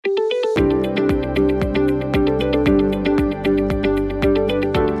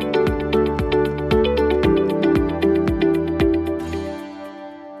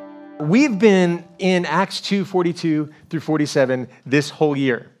Acts 2:42 through 47 this whole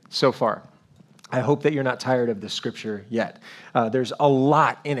year so far. I hope that you're not tired of this scripture yet. There's a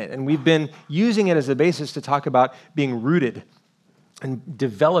lot in it, and we've been using it as a basis to talk about being rooted and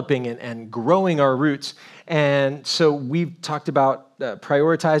developing and growing our roots. And so we've talked about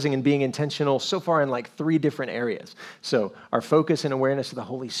prioritizing and being intentional so far in like 3 different areas. So our focus and awareness of the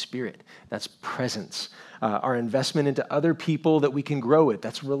Holy Spirit, that's presence. Our investment into other people that we can grow with,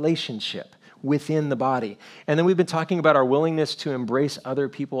 that's relationship within the body. And then we've been talking about our willingness to embrace other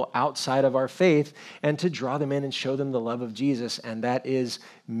people outside of our faith and to draw them in and show them the love of Jesus, and that is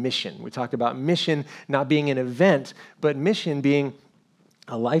mission. We talked about mission not being an event, but mission being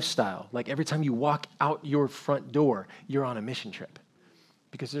a lifestyle. Like every time you walk out your front door, you're on a mission trip,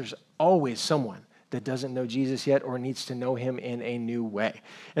 because there's always someone that doesn't know Jesus yet or needs to know him in a new way.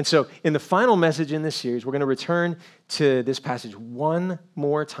 And so in the final message in this series, we're going to return to this passage one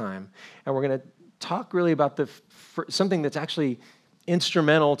more time, and we're going to talk really about something that's actually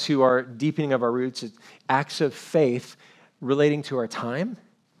instrumental to our deepening of our roots, acts of faith relating to our time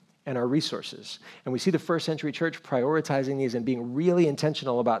and our resources. And we see the first century church prioritizing these and being really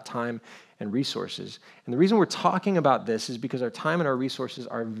intentional about time and resources. And the reason we're talking about this is because our time and our resources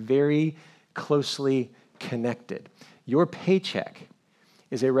are very closely connected. Your paycheck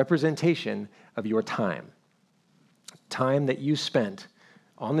is a representation of your time. Time that you spent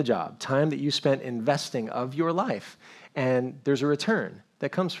on the job, time that you spent investing of your life. And there's a return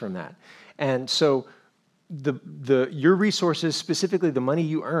that comes from that. And so your resources, specifically the money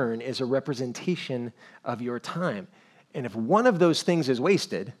you earn, is a representation of your time. And if one of those things is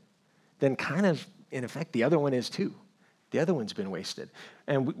wasted, then kind of, in effect, the other one is too. The other one's been wasted.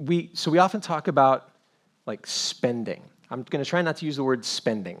 And we often talk about like spending. I'm going to try not to use the word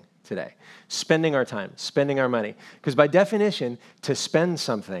spending today. Spending our time, spending our money. Because by definition, to spend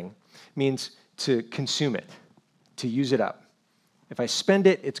something means to consume it, to use it up. If I spend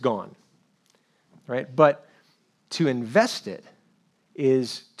it, it's gone. Right? But to invest it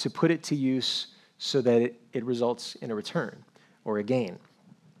is to put it to use so that it results in a return or a gain.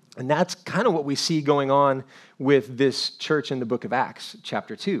 And that's kind of what we see going on with this church in the book of Acts,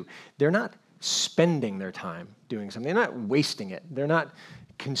 chapter 2. They're not spending their time doing something. They're not wasting it. They're not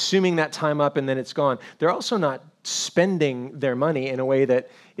consuming that time up and then it's gone. They're also not spending their money in a way that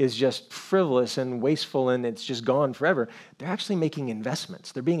is just frivolous and wasteful and it's just gone forever. They're actually making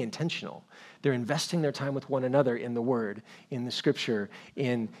investments. They're being intentional. They're investing their time with one another in the Word, in the Scripture,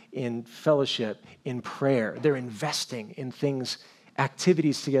 in fellowship, in prayer. They're investing in things,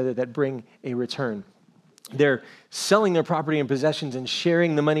 activities together that bring a return. They're selling their property and possessions and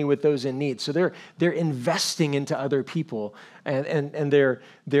sharing the money with those in need. So they're investing into other people, and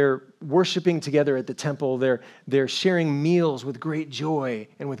they're worshiping together at the temple. They're sharing meals with great joy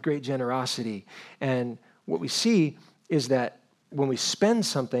and with great generosity. And what we see is that when we spend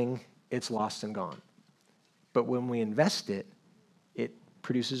something, it's lost and gone. But when we invest it, it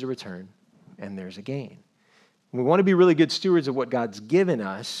produces a return, and there's a gain. We want to be really good stewards of what God's given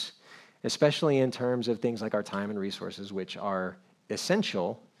us, especially in terms of things like our time and resources, which are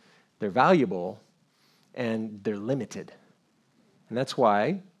essential, they're valuable, and they're limited. And that's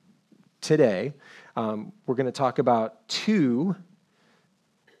why today we're going to talk about 2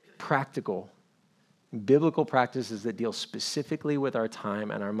 practical, biblical practices that deal specifically with our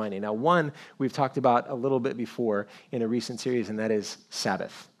time and our money. Now, one we've talked about a little bit before in a recent series, and that is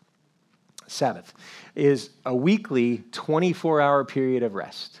Sabbath. Sabbath is a weekly 24-hour period of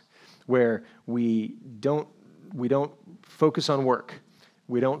rest where we don't focus on work.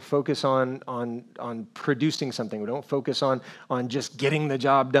 We don't focus on producing something. We don't focus on just getting the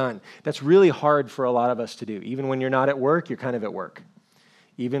job done. That's really hard for a lot of us to do. Even when you're not at work, you're kind of at work.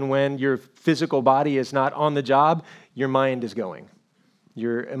 Even when your physical body is not on the job, your mind is going.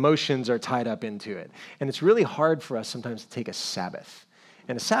 Your emotions are tied up into it. And it's really hard for us sometimes to take a Sabbath.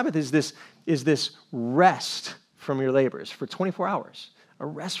 And a Sabbath is this rest from your labors for 24 hours. A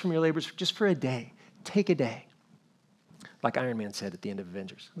rest from your labors just for a day. Take a day. Like Iron Man said at the end of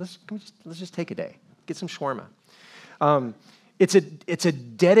Avengers. Let's just take a day. Get some shawarma. It's a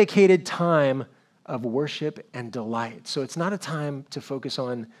dedicated time of worship and delight. So it's not a time to focus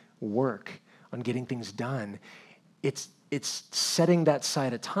on work, on getting things done. It's setting that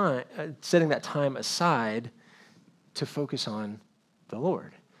time aside to focus on the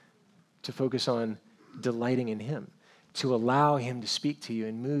Lord, to focus on delighting in Him, to allow Him to speak to you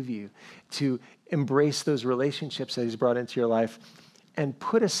and move you, to embrace those relationships that He's brought into your life, and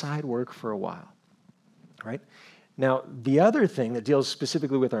put aside work for a while, right? Now, the other thing that deals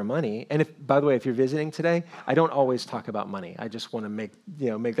specifically with our money, and by the way, if you're visiting today, I don't always talk about money. I just want to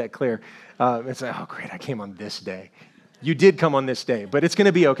make that clear. It's like, oh, great, I came on this day. You did come on this day, but it's going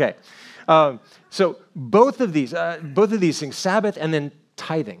to be okay. So both of these things, Sabbath and then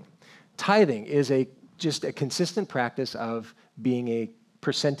tithing. Tithing is just a consistent practice of being a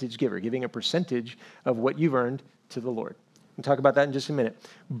percentage giver, giving a percentage of what you've earned to the Lord. We'll talk about that in just a minute.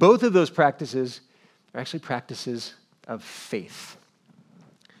 Both of those practices are actually practices of faith.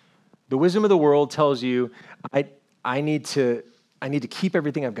 The wisdom of the world tells you, I need to keep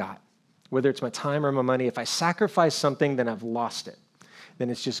everything I've got, whether it's my time or my money. If I sacrifice something, then I've lost it. Then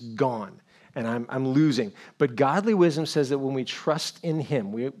it's just gone, and I'm losing. But godly wisdom says that when we trust in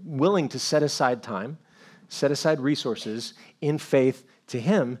Him, we're willing to set aside time, set aside resources in faith to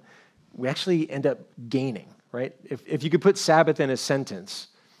Him, we actually end up gaining, right? If you could put Sabbath in a sentence,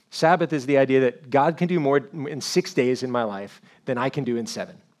 Sabbath is the idea that God can do more in 6 days in my life than I can do in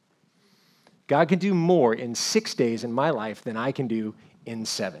 7. God can do more in 6 days in my life than I can do in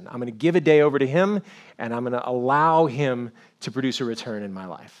 7. I'm going to give a day over to Him, and I'm going to allow Him to produce a return in my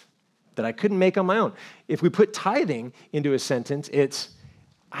life that I couldn't make on my own. If we put tithing into a sentence, it's,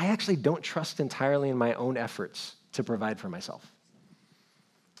 I actually don't trust entirely in my own efforts to provide for myself.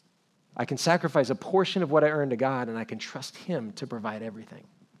 I can sacrifice a portion of what I earn to God, and I can trust Him to provide everything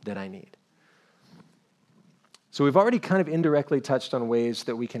that I need. So we've already kind of indirectly touched on ways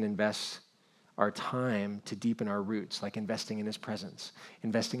that we can invest our time to deepen our roots, like investing in His presence,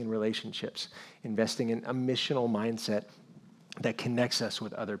 investing in relationships, investing in a missional mindset that connects us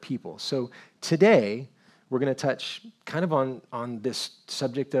with other people. So today, we're going to touch kind of on this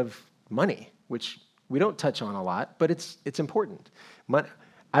subject of money, which we don't touch on a lot, but it's important.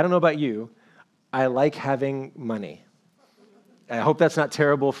 I don't know about you, I like having money. I hope that's not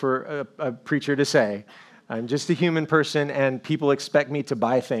terrible for a preacher to say. I'm just a human person, and people expect me to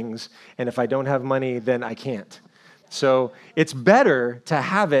buy things, and if I don't have money, then I can't. So it's better to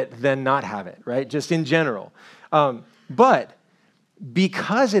have it than not have it, right? Just in general. But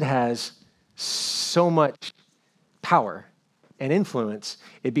because it has so much power and influence,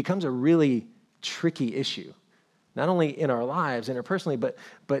 it becomes a really tricky issue, not only in our lives, interpersonally,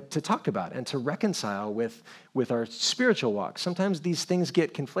 but to talk about and to reconcile with our spiritual walk. Sometimes these things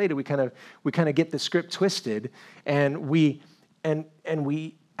get conflated. We kind of get the script twisted, and we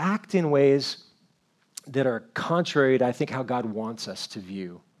act in ways that are contrary to, I think, how God wants us to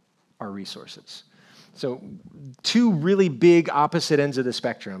view our resources. So two really big opposite ends of the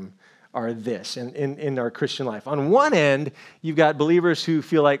spectrum are this in our Christian life. On one end, you've got believers who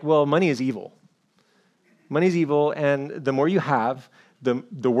feel like, well, money is evil. Money's evil, and the more you have,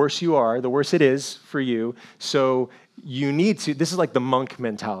 the worse you are, the worse it is for you. So you need to, this is like the monk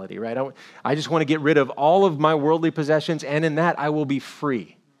mentality, right? I just want to get rid of all of my worldly possessions, and in that, I will be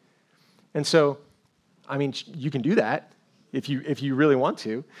free. And so, I mean, you can do that if you really want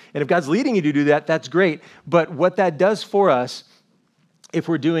to. And if God's leading you to do that, that's great. But what that does for us, if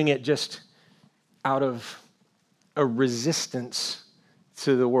we're doing it just out of a resistance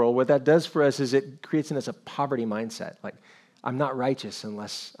to the world, what that does for us is it creates in us a poverty mindset. Like, I'm not righteous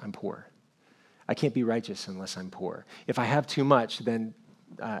unless I'm poor. I can't be righteous unless I'm poor. If I have too much, then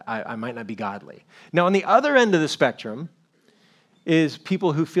I might not be godly. Now, on the other end of the spectrum is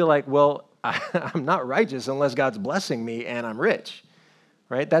people who feel like, well, I'm not righteous unless God's blessing me and I'm rich,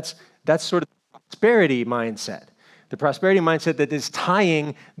 right? That's sort of the prosperity mindset. The prosperity mindset that is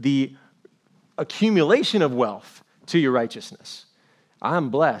tying the accumulation of wealth to your righteousness.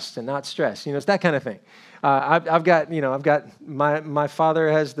 I'm blessed and not stressed. It's that kind of thing. I've got my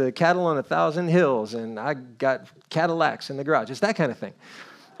father has the cattle on 1,000 hills, and I got Cadillacs in the garage. It's that kind of thing.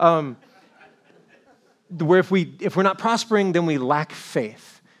 Where if we're not prospering, then we lack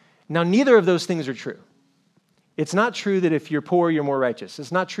faith. Now, neither of those things are true. It's not true that if you're poor, you're more righteous.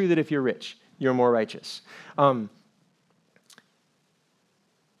 It's not true that if you're rich, you're more righteous.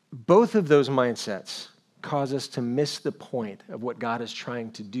 Both of those mindsets cause us to miss the point of what God is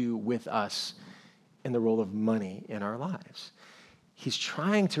trying to do with us in the role of money in our lives. He's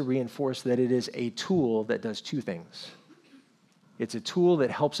trying to reinforce that it is a tool that does two things. It's a tool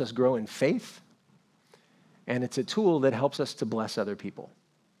that helps us grow in faith, and it's a tool that helps us to bless other people.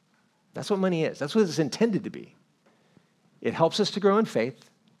 That's what money is. That's what it's intended to be. It helps us to grow in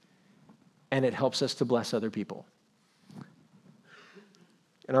faith, and it helps us to bless other people.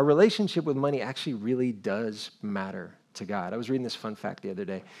 And our relationship with money actually really does matter to God. I was reading this fun fact the other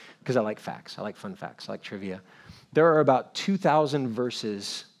day because I like facts. I like fun facts. I like trivia. There are about 2,000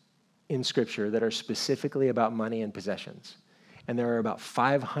 verses in Scripture that are specifically about money and possessions. And there are about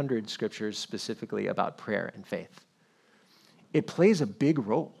 500 scriptures specifically about prayer and faith. it plays a big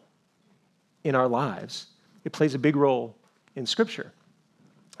role in our lives. It plays a big role in Scripture.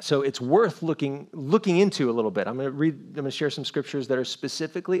 So it's worth looking into a little bit. I'm going to share some scriptures that are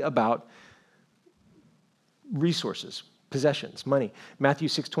specifically about resources, possessions, money. Matthew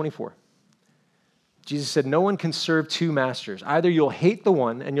 6:24. Jesus said, "No one can serve two masters. Either you'll hate the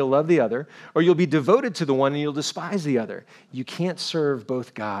one and you'll love the other, or you'll be devoted to the one and you'll despise the other. You can't serve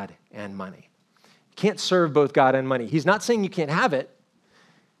both God and money." You can't serve both God and money. He's not saying you can't have it.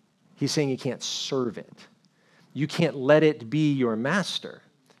 He's saying you can't serve it. You can't let it be your master,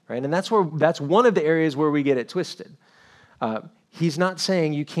 right? And that's one of the areas where we get it twisted. He's not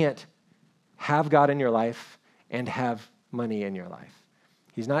saying you can't have God in your life and have money in your life.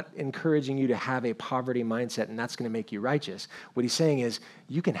 He's not encouraging you to have a poverty mindset and that's going to make you righteous. What he's saying is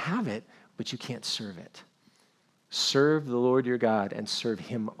you can have it, but you can't serve it. Serve the Lord your God and serve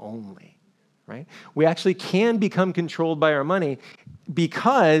him only, right? We actually can become controlled by our money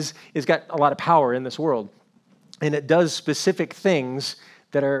because it's got a lot of power in this world. And it does specific things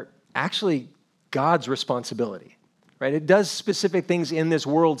that are actually God's responsibility, right? It does specific things in this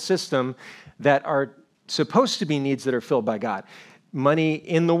world system that are supposed to be needs that are filled by God. Money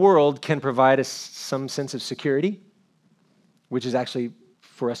in the world can provide us some sense of security, which is actually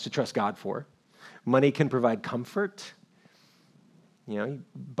for us to trust God for. Money can provide comfort. You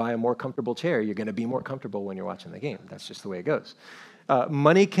buy a more comfortable chair, you're going to be more comfortable when you're watching the game. That's just the way it goes.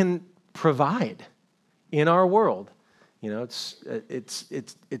 Money can provide in our world. It's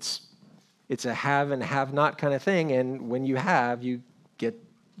a have and have not kind of thing, and when you have, you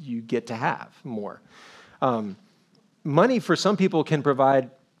get to have more. Money for some people can provide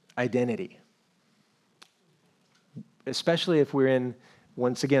identity, especially if we're in,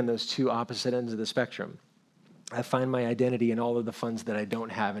 once again, those two opposite ends of the spectrum. I find my identity in all of the funds that I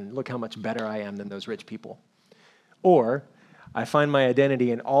don't have, and look how much better I am than those rich people. Or I find my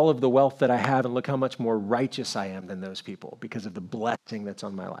identity in all of the wealth that I have, and look how much more righteous I am than those people because of the blessing that's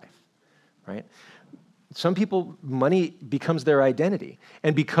on my life, right? Some people, money becomes their identity.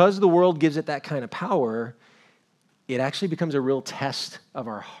 And because the world gives it that kind of power, it actually becomes a real test of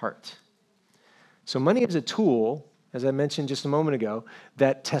our heart. So money is a tool, as I mentioned just a moment ago,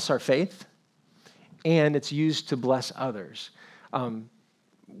 that tests our faith, and it's used to bless others.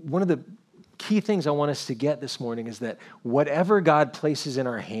 One of the key things I want us to get this morning is that whatever God places in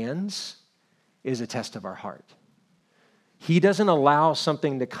our hands is a test of our heart. He doesn't allow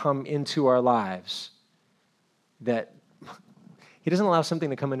something to come into our lives that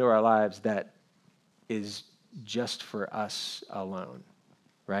is just for us alone,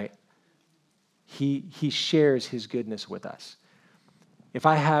 right? He shares his goodness with us. If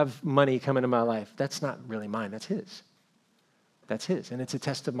I have money come into my life, that's not really mine, that's his. That's his, and it's a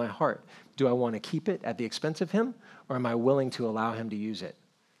test of my heart. Do I want to keep it at the expense of him, or am I willing to allow him to use it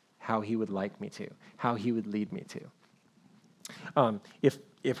how he would like me to, how he would lead me to?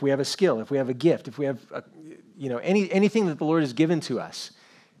 If we have a skill, if we have a gift, if we have anything that the Lord has given to us,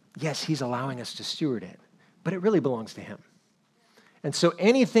 yes, he's allowing us to steward it, but it really belongs to him. And so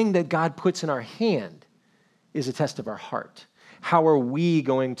anything that God puts in our hand is a test of our heart. How are we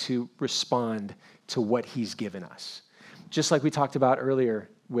going to respond to what he's given us? Just like we talked about earlier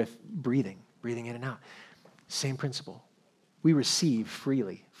with breathing in and out. Same principle. We receive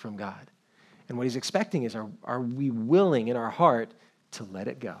freely from God. And what he's expecting is, are we willing in our heart to let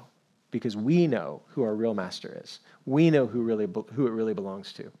it go? Because we know who our real master is. We know who it really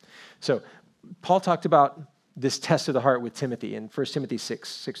belongs to. So Paul talked about this test of the heart with Timothy in 1 Timothy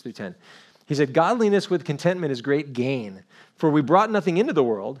 6:6-10. He said, "Godliness with contentment is great gain, for we brought nothing into the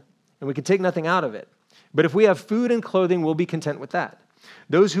world, and we can take nothing out of it. But if we have food and clothing, we'll be content with that.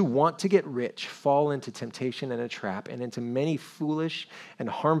 Those who want to get rich fall into temptation and a trap, and into many foolish and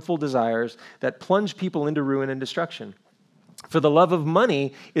harmful desires that plunge people into ruin and destruction. For the love of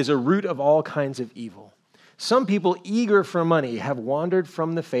money is a root of all kinds of evil. Some people eager for money have wandered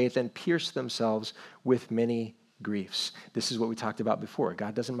from the faith and pierced themselves with many griefs." This is what we talked about before.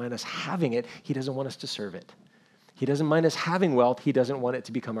 God doesn't mind us having it. He doesn't want us to serve it. He doesn't mind us having wealth. He doesn't want it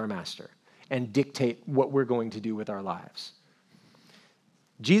to become our master and dictate what we're going to do with our lives.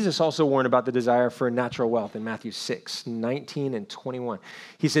 Jesus also warned about the desire for natural wealth in Matthew 6:19 and 21.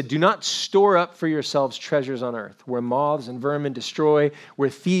 He said, "Do not store up for yourselves treasures on earth, where moths and vermin destroy, where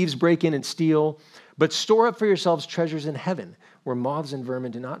thieves break in and steal, but store up for yourselves treasures in heaven, where moths and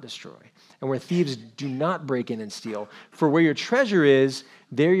vermin do not destroy, and where thieves do not break in and steal. For where your treasure is,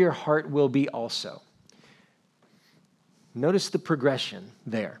 there your heart will be also." Notice the progression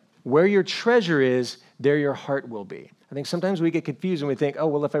there. Where your treasure is, there your heart will be. I think sometimes we get confused and we think, oh,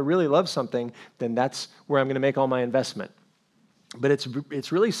 well, if I really love something, then that's where I'm going to make all my investment. but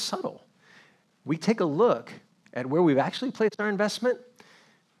it's really subtle. We take a look at where we've actually placed our investment,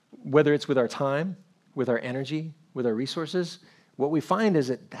 whether it's with our time, with our energy, with our resources. What we find is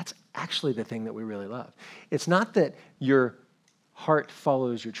that that's actually the thing that we really love. It's not that your heart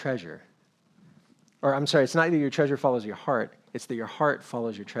follows your treasure. Or I'm sorry, it's not that your treasure follows your heart. It's that your heart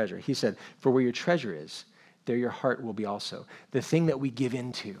follows your treasure. He said, for where your treasure is, there your heart will be also. The thing that we give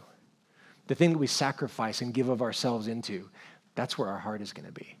into, the thing that we sacrifice and give of ourselves into, that's where our heart is going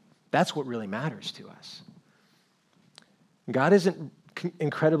to be. That's what really matters to us. God isn't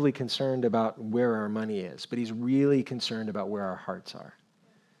incredibly concerned about where our money is, but he's really concerned about where our hearts are.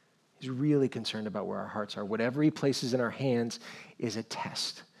 He's really concerned about where our hearts are. Whatever he places in our hands is a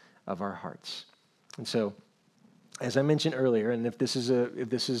test of our hearts. And so, as I mentioned earlier, and if this is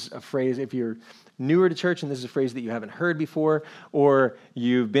a phrase, if you're newer to church and this is a phrase that you haven't heard before, or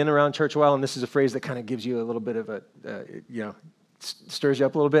you've been around church a while and this is a phrase that kind of gives you a little bit of a, stirs you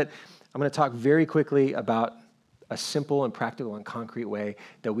up a little bit, I'm going to talk very quickly about a simple and practical and concrete way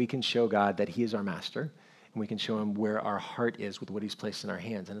that we can show God that he is our master, and we can show him where our heart is with what he's placed in our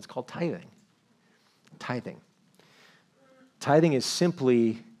hands, and it's called tithing. Tithing. Tithing is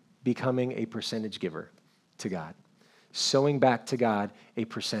simply becoming a percentage giver to God, sowing back to God a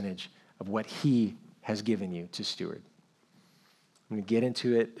percentage of what he has given you to steward. I'm going to get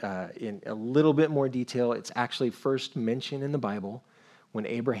into it in a little bit more detail. It's actually first mentioned in the Bible when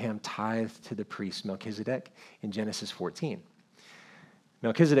Abraham tithed to the priest Melchizedek in Genesis 14.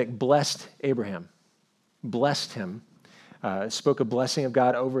 Melchizedek blessed Abraham, blessed him, spoke a blessing of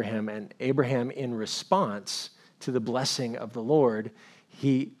God over him, and Abraham, in response to the blessing of the Lord,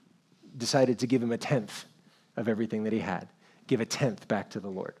 he decided to give him a tenth of everything that he had, give a tenth back to the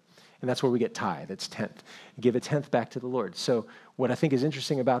Lord. And that's where we get tithe, it's tenth. Give a tenth back to the Lord. So what I think is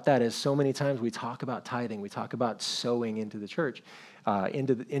interesting about that is so many times we talk about tithing, we talk about sowing into the church,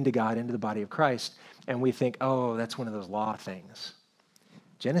 into God, into the body of Christ, and we think, oh, that's one of those law things.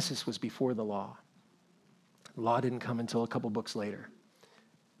 Genesis was before the law. Law didn't come until a couple books later.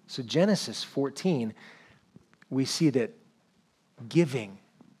 So Genesis 14, we see that giving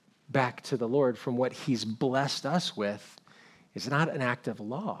back to the Lord from what he's blessed us with is not an act of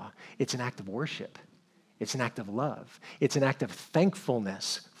law. It's an act of worship. It's an act of love. It's an act of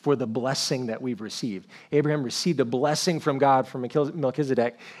thankfulness for the blessing that we've received. Abraham received a blessing from God from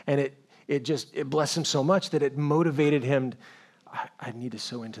Melchizedek, and it blessed him so much that it motivated him, I need to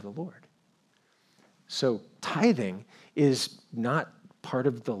sow into the Lord. So tithing is not part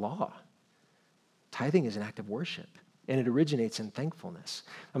of the law. Tithing is an act of worship, and it originates in thankfulness.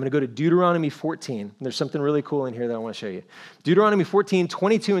 I'm going to go to Deuteronomy 14. There's something really cool in here that I want to show you. Deuteronomy 14,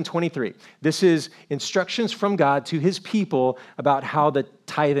 22 and 23. This is instructions from God to his people about how the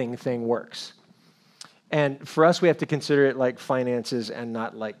tithing thing works. And for us, we have to consider it like finances and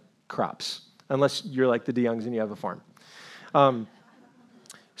not like crops, unless you're like the DeYoungs and you have a farm.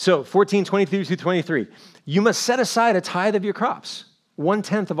 So 14, 22 through 23. You must set aside a tithe of your crops,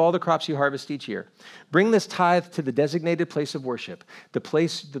 1/10 of all the crops you harvest each year. Bring this tithe to the designated place of worship, the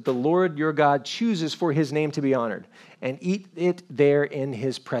place that the Lord your God chooses for his name to be honored, and eat it there in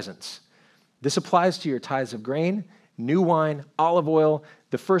his presence. This applies to your tithes of grain, new wine, olive oil,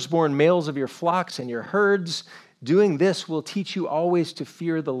 the firstborn males of your flocks and your herds. Doing this will teach you always to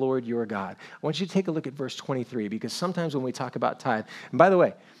fear the Lord your God. I want you to take a look at verse 23, because sometimes when we talk about tithe, and by the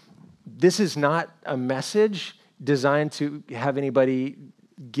way, this is not a message designed to have anybody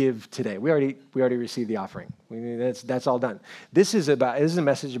give today. We already received the offering. That's all done. This is a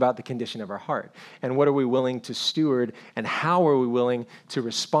message about the condition of our heart, and what are we willing to steward, and how are we willing to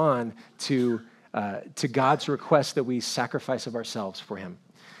respond to God's request that we sacrifice of ourselves for him.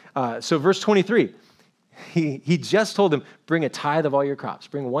 So verse 23, he just told them, bring a tithe of all your crops.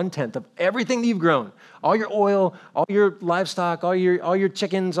 Bring 1/10 of everything that you've grown, all your oil, all your livestock, all your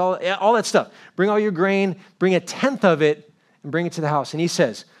chickens, all that stuff. Bring all your grain, bring 1/10 of it, and bring it to the house. And he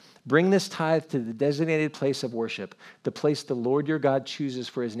says, bring this tithe to the designated place of worship, the place the Lord your God chooses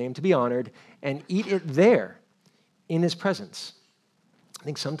for his name to be honored, and eat it there in his presence. I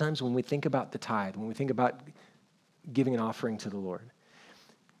think sometimes when we think about the tithe, when we think about giving an offering to the Lord,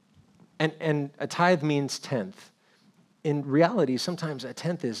 and a tithe means 10th. In reality, sometimes a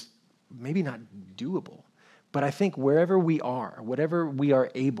 10th is maybe not doable. But I think wherever we are, whatever we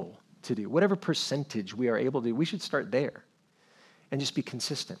are able to do, whatever percentage we are able to do, we should start there and just be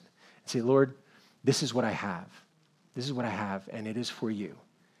consistent and say, Lord, this is what I have. This is what I have, and it is for you,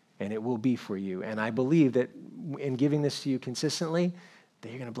 and it will be for you. And I believe that in giving this to you consistently, that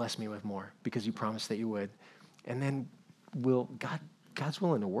you're going to bless me with more because you promised that you would. And then God's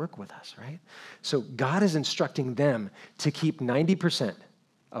willing to work with us, right? So God is instructing them to keep 90%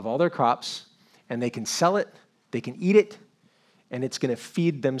 of all their crops, and they can sell it, they can eat it, and it's going to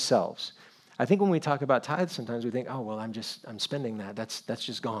feed themselves. I think when we talk about tithes, sometimes we think, oh, well, I'm spending that. That's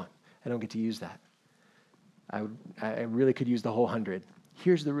just gone. I don't get to use that. I really could use the whole 100.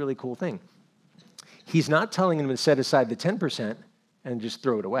 Here's the really cool thing. He's not telling them to set aside the 10% and just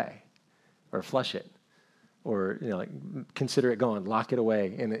throw it away or flush it or consider it gone, lock it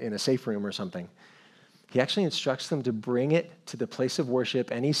away in a safe room or something. He actually instructs them to bring it to the place of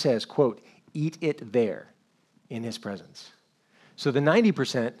worship, and he says, quote, eat it there in his presence. So the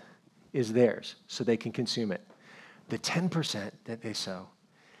 90% is theirs, so they can consume it. The 10% that they sow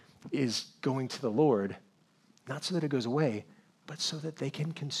is going to the Lord, not so that it goes away, but so that they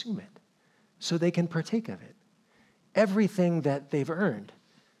can consume it, so they can partake of it. Everything that they've earned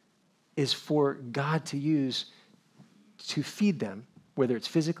is for God to use to feed them, whether it's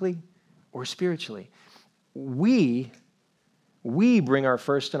physically or spiritually. We bring our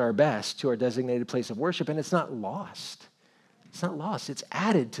first and our best to our designated place of worship, and it's not lost. It's not lost. It's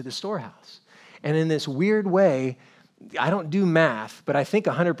added to the storehouse. And in this weird way, I don't do math, but I think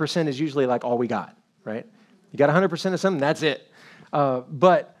 100% is usually like all we got, right? You got 100% of something, that's it.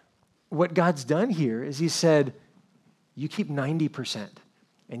 But what God's done here is he said, you keep 90%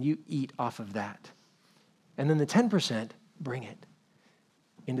 and you eat off of that. And then the 10%, bring it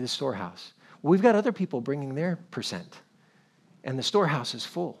into the storehouse. Well, we've got other people bringing their percent, and the storehouse is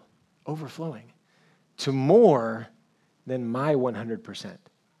full, overflowing to more than my 100%.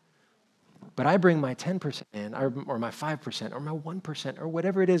 But I bring my 10% in, or my 5%, or my 1%, or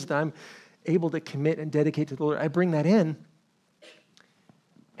whatever it is that I'm able to commit and dedicate to the Lord. I bring that in,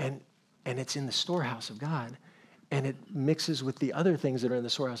 and it's in the storehouse of God, and it mixes with the other things that are in the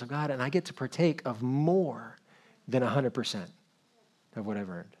storehouse of God, and I get to partake of more than 100% of what I've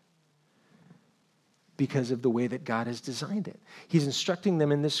earned because of the way that God has designed it. He's instructing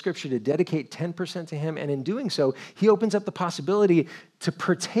them in this scripture to dedicate 10% to him, and in doing so, he opens up the possibility to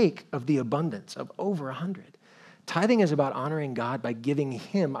partake of the abundance of over 100. Tithing is about honoring God by giving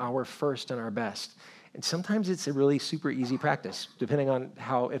him our first and our best. And sometimes it's a really super easy practice, depending on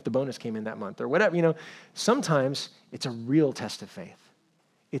if the bonus came in that month or whatever. Sometimes it's a real test of faith.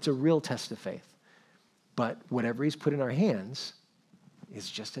 It's a real test of faith. But whatever he's put in our hands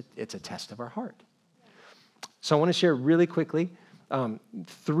is it's a test of our heart. So I want to share really quickly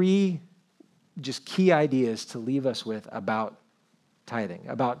 3 just key ideas to leave us with about tithing,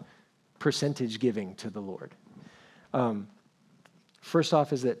 about percentage giving to the Lord. First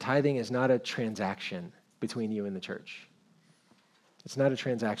off is that tithing is not a transaction between you and the church. It's not a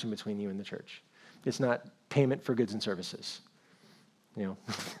transaction between you and the church. It's not payment for goods and services.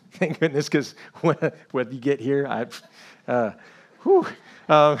 Thank goodness, because what you get here,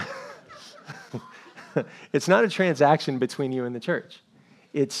 it's not a transaction between you and the church.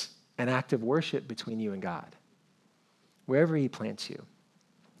 It's an act of worship between you and God. Wherever he plants you,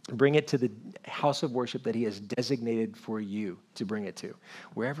 bring it to the house of worship that he has designated for you to bring it to.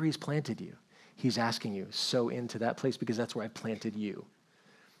 Wherever he's planted you, he's asking you, sow into that place because that's where I've planted you.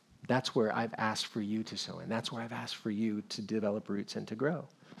 That's where I've asked for you to sow in. That's where I've asked for you to develop roots and to grow.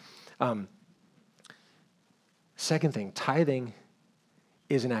 Second thing, tithing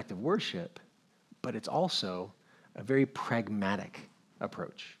is an act of worship, but it's also a very pragmatic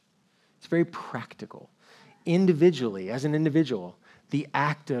approach. It's very practical. Individually, as an individual, the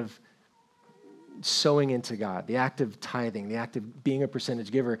act of sowing into God, the act of tithing, the act of being a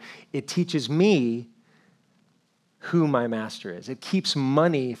percentage giver, it teaches me who my master is. It keeps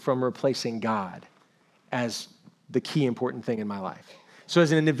money from replacing God as the key important thing in my life. So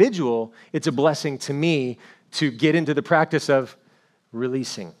as an individual, it's a blessing to me to get into the practice of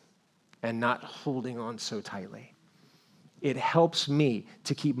releasing and not holding on so tightly. It helps me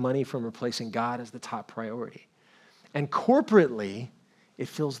to keep money from replacing God as the top priority. And corporately, it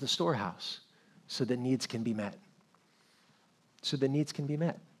fills the storehouse so that needs can be met. So that needs can be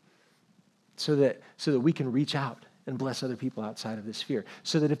met. So that we can reach out and bless other people outside of this sphere.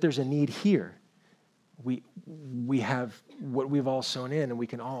 So that if there's a need here, we have what we've all sown in and we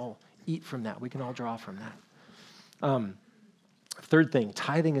can all eat from that. We can all draw from that. Third thing,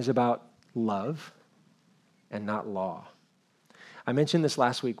 tithing is about love and not law. I mentioned this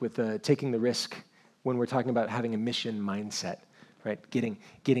last week with taking the risk when we're talking about having a mission mindset, right?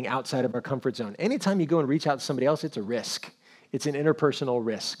 Getting outside of our comfort zone. Anytime you go and reach out to somebody else, it's a risk. It's an interpersonal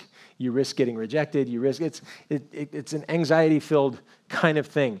risk. You risk getting rejected. You risk it's an anxiety-filled kind of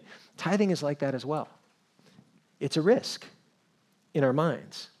thing. Tithing is like that as well. It's a risk in our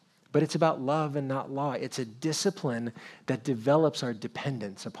minds, But it's about love and not law. It's a discipline that develops our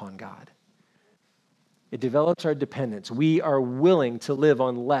dependence upon God. It develops our dependence. We are willing to live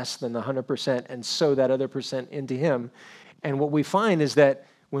on less than the 100% and sow that other percent into him. And what we find is that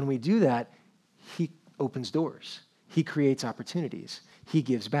when we do that, he opens doors. He creates opportunities. He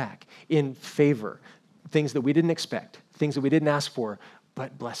gives back in favor, things that we didn't expect, things that we didn't ask for,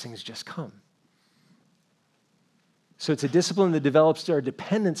 but blessings just come. So it's a discipline that develops our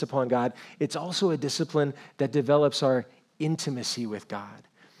dependence upon God. It's also a discipline that develops our intimacy with God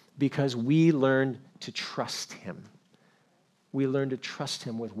because we learn to trust him. We learn to trust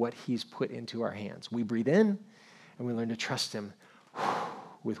him with what he's put into our hands. We breathe in, and we learn to trust him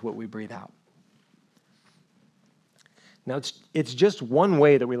with what we breathe out. Now, it's just one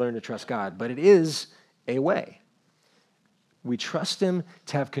way that we learn to trust God, but it is a way. We trust him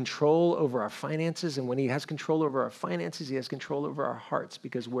to have control over our finances, and when he has control over our finances, he has control over our hearts,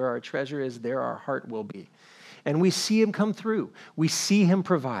 because where our treasure is, there our heart will be. And we see him come through. We see him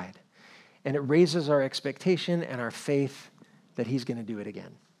provide, and it raises our expectation and our faith that he's going to do it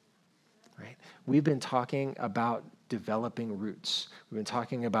again. Right? We've been talking about developing roots. We've been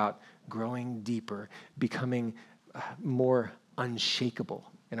talking about growing deeper, becoming more unshakable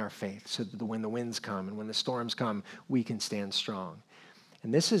in our faith, so that when the winds come and when the storms come, we can stand strong.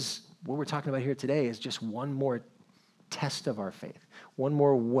 And this is what we're talking about here today, is just one more test of our faith, one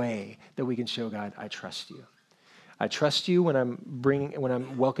more way that we can show God, I trust you. I trust you when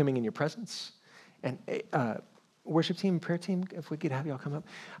I'm welcoming in your presence. And worship team, prayer team, if we could have y'all come up.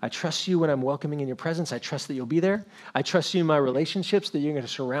 I trust you when I'm welcoming in your presence. I trust that you'll be there. I trust you in my relationships, that you're going to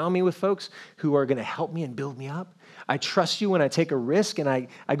surround me with folks who are going to help me and build me up. I trust you when I take a risk and I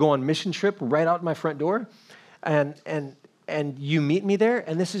go on mission trip right out my front door, and you meet me there.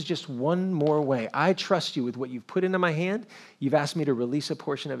 And this is just one more way. I trust you with what you've put into my hand. You've asked me to release a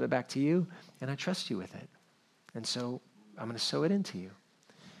portion of it back to you, and I trust you with it. And so I'm going to sow it into you,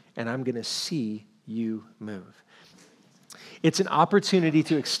 and I'm going to see you move. It's an opportunity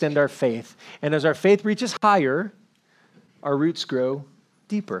to extend our faith. And as our faith reaches higher, our roots grow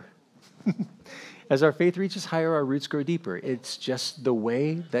deeper. As our faith reaches higher, our roots grow deeper. It's just the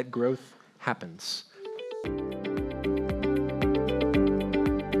way that growth happens.